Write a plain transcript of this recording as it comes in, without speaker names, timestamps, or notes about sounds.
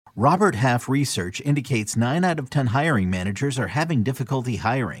Robert Half research indicates 9 out of 10 hiring managers are having difficulty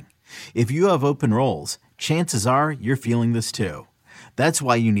hiring. If you have open roles, chances are you're feeling this too. That's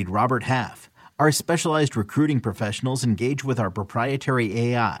why you need Robert Half. Our specialized recruiting professionals engage with our proprietary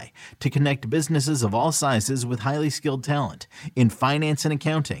AI to connect businesses of all sizes with highly skilled talent in finance and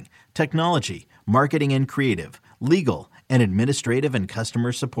accounting, technology, marketing and creative, legal, and administrative and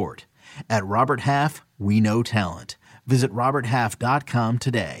customer support. At Robert Half, we know talent. Visit roberthalf.com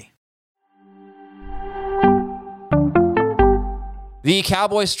today. The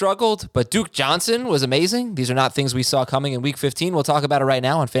Cowboys struggled, but Duke Johnson was amazing. These are not things we saw coming in Week 15. We'll talk about it right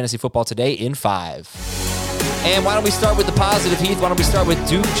now on Fantasy Football Today in 5. And why don't we start with the positive, Heath? Why don't we start with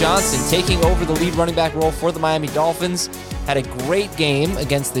Duke Johnson taking over the lead running back role for the Miami Dolphins. Had a great game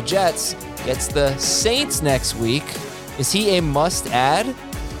against the Jets. Gets the Saints next week. Is he a must-add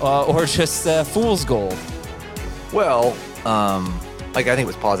or just fool's gold? Well, I think it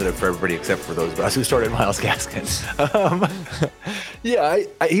was positive for everybody except for those of us who started Myles Gaskin.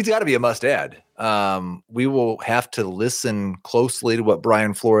 He's got to be a must-add. We will have to listen closely to what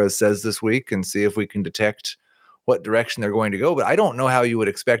Brian Flores says this week and see if we can detect what direction they're going to go. But I don't know how you would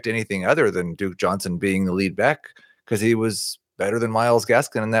expect anything other than Duke Johnson being the lead back because he was better than Myles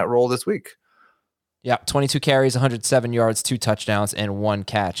Gaskin in that role this week. Yeah, 22 carries, 107 yards, 2 touchdowns, and 1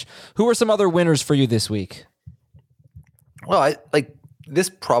 catch. Who are some other winners for you this week? Well, this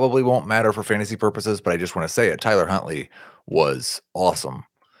probably won't matter for fantasy purposes, but I just want to say it. Tyler Huntley was awesome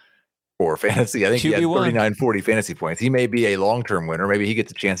for fantasy. I think he had 39, 40 fantasy points. He may be a long-term winner. Maybe he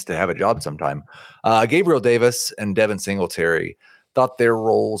gets a chance to have a job sometime. Gabriel Davis and Devin Singletary thought their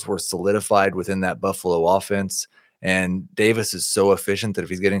roles were solidified within that Buffalo offense. And Davis is so efficient that if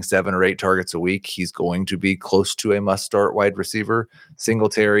he's getting 7 or 8 targets a week, he's going to be close to a must-start wide receiver.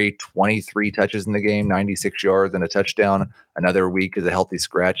 Singletary, 23 touches in the game, 96 yards and a touchdown. Another week is a healthy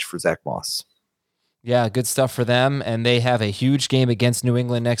scratch for Zach Moss. Yeah, good stuff for them. And they have a huge game against New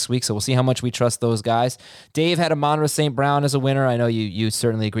England next week, so we'll see how much we trust those guys. Dave had Amon-Ra St. Brown as a winner. I know you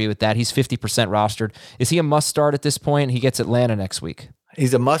certainly agree with that. He's 50% rostered. Is he a must-start at this point? He gets Atlanta next week.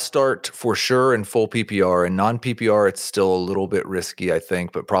 He's a must-start for sure in full PPR. And non-PPR, it's still a little bit risky, I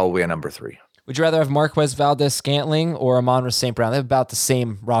think, but probably a number 3. Would you rather have Marquez Valdez-Scantling or Amon-Ra St. Brown? They have about the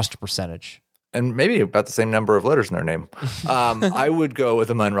same roster percentage. And maybe about the same number of letters in their name. I would go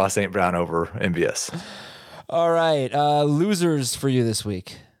with Amon-Ra St. Brown over MVS. All right. Losers for you this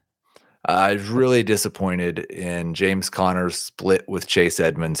week. I was really disappointed in James Conner's split with Chase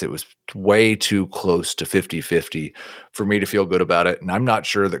Edmonds. It was way too close to 50-50 for me to feel good about it. And I'm not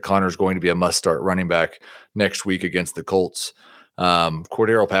sure that Conner's going to be a must-start running back next week against the Colts.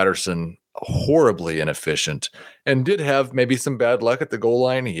 Cordero Patterson, horribly inefficient, and did have maybe some bad luck at the goal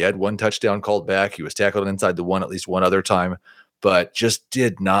line. He had 1 touchdown called back. He was tackled inside the 1 at least one other time, but just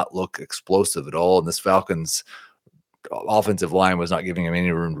did not look explosive at all. And this Falcons offensive line was not giving him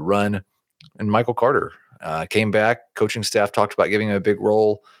any room to run. And Michael Carter came back. Coaching staff talked about giving him a big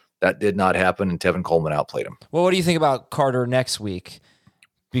role. That did not happen, and Tevin Coleman outplayed him. Well, what do you think about Carter next week?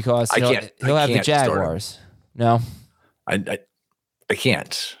 Because he'll have the Jaguars. No? I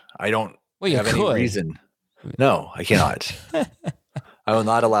can't. I don't have any reason. No, I cannot. I will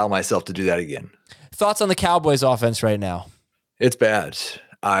not allow myself to do that again. Thoughts on the Cowboys offense right now? It's bad.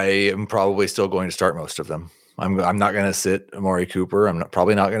 I am probably still going to start most of them. I'm not going to sit Amari Cooper. I'm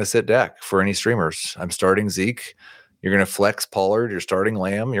probably not going to sit Dak for any streamers. I'm starting Zeke. You're going to flex Pollard. You're starting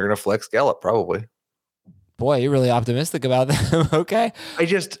Lamb. You're going to flex Gallup probably. Boy, you're really optimistic about them. Okay.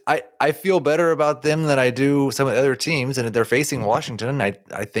 I feel better about them than I do some of the other teams, and they're facing Washington. I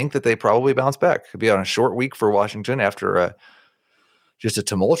think that they probably bounce back. Could be on a short week for Washington after just a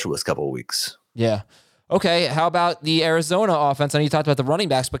tumultuous couple of weeks. Yeah. Okay, how about the Arizona offense? I know you talked about the running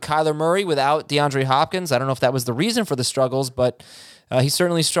backs, but Kyler Murray without DeAndre Hopkins, I don't know if that was the reason for the struggles, but he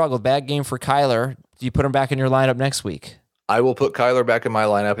certainly struggled. Bad game for Kyler. Do you put him back in your lineup next week? I will put Kyler back in my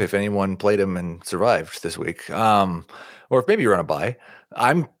lineup if anyone played him and survived this week. Or if maybe you're on a bye.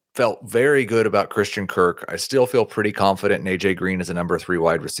 I felt very good about Christian Kirk. I still feel pretty confident in AJ Green as a number 3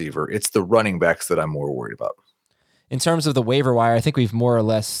 wide receiver. It's the running backs that I'm more worried about. In terms of the waiver wire, I think we've more or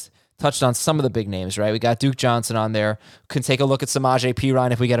less touched on some of the big names, right? We got Duke Johnson on there. Can take a look at Samaje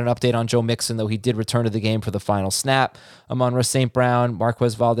Perine if we get an update on Joe Mixon, though he did return to the game for the final snap. Amon-Ra St. Brown,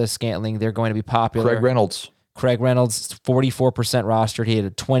 Marquez Valdez-Scantling, they're going to be popular. Craig Reynolds, 44% rostered. He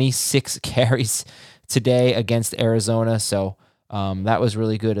had 26 carries today against Arizona, so that was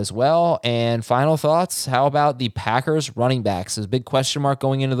really good as well. And final thoughts, how about the Packers running backs? There's a big question mark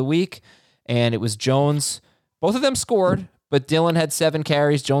going into the week, and it was Jones. Both of them scored, but Dillon had 7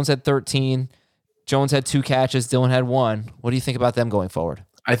 carries. Jones had 13. Jones had 2 catches. Dillon had 1. What do you think about them going forward?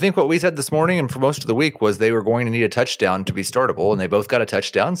 I think what we said this morning and for most of the week was they were going to need a touchdown to be startable, and they both got a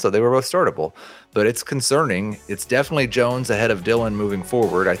touchdown, so they were both startable. But it's concerning. It's definitely Jones ahead of Dillon moving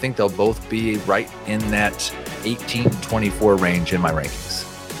forward. I think they'll both be right in that 18-24 range in my rankings.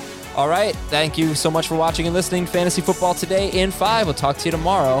 All right. Thank you so much for watching and listening. Fantasy Football Today in 5. We'll talk to you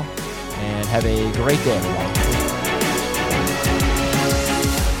tomorrow, and have a great day, everyone.